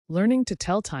Learning to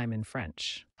tell time in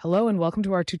French. Hello and welcome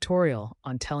to our tutorial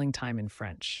on telling time in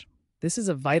French. This is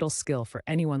a vital skill for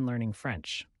anyone learning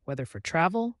French, whether for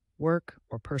travel, work,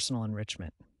 or personal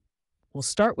enrichment. We'll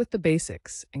start with the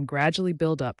basics and gradually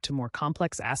build up to more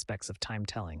complex aspects of time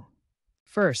telling.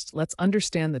 First, let's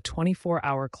understand the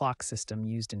 24-hour clock system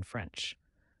used in French.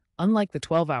 Unlike the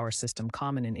 12-hour system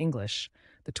common in English,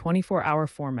 the 24-hour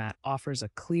format offers a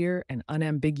clear and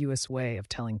unambiguous way of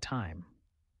telling time.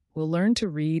 We'll learn to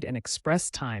read and express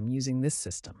time using this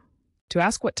system. To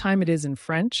ask what time it is in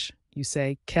French, you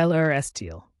say quelle heure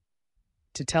est-il?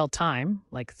 To tell time,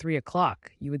 like 3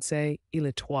 o'clock, you would say il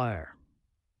est 3 heures.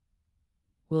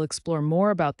 We'll explore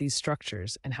more about these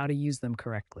structures and how to use them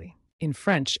correctly. In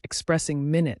French,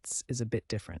 expressing minutes is a bit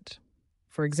different.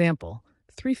 For example,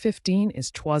 3:15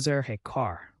 is 3 heures et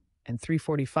quart, and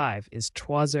 3:45 is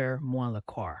 3 heures moins le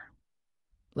quart.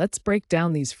 Let's break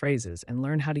down these phrases and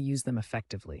learn how to use them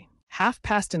effectively. Half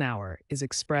past an hour is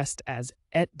expressed as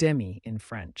et demi in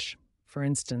French. For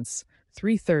instance,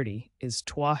 3:30 is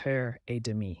 3 heures et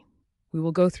demie. We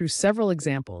will go through several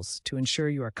examples to ensure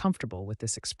you are comfortable with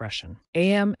this expression.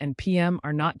 AM and PM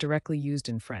are not directly used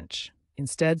in French.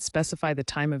 Instead, specify the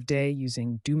time of day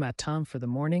using du matin for the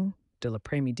morning, de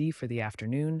l'après-midi for the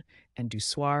afternoon, and du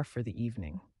soir for the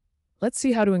evening. Let's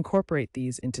see how to incorporate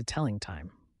these into telling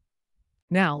time.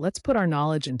 Now, let's put our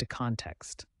knowledge into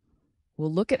context.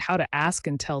 We'll look at how to ask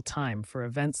and tell time for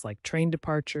events like train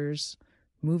departures,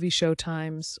 movie show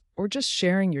times, or just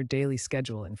sharing your daily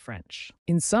schedule in French.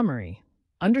 In summary,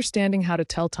 understanding how to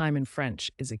tell time in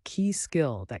French is a key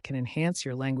skill that can enhance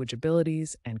your language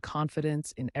abilities and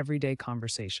confidence in everyday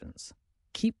conversations.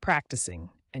 Keep practicing,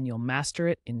 and you'll master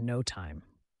it in no time.